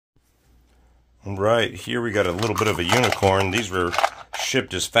Right, here we got a little bit of a unicorn. These were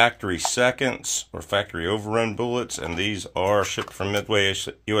shipped as factory seconds or factory overrun bullets, and these are shipped from Midway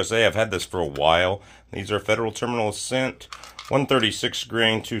USA. I've had this for a while. These are Federal Terminal Ascent, 136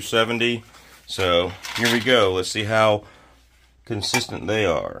 grain, 270. So here we go. Let's see how consistent they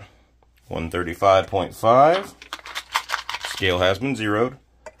are. 135.5. Scale has been zeroed.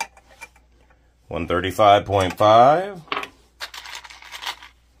 135.5.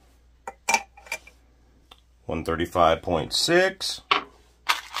 135.6,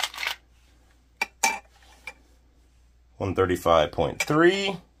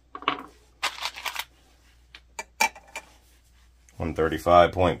 135.3,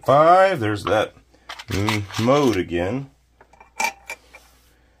 135.5, there's that mode again,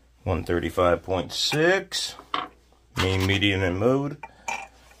 135.6, main, median, and mode,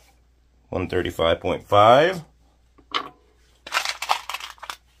 135.5,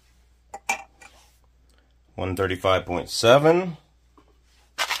 135.7,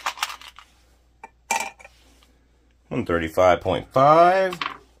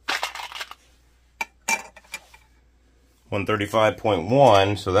 135.5,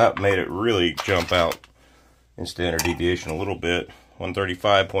 135.1, so that made it really jump out in standard deviation a little bit.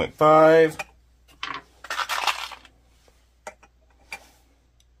 135.5,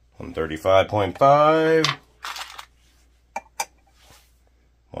 135.5,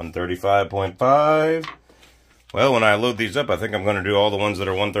 135.5. Well, when I load these up, I think I'm going to do all the ones that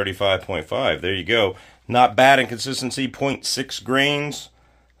are 135.5. There you go. Not bad in consistency, 0.6 grains.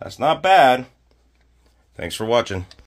 That's not bad. Thanks for watching.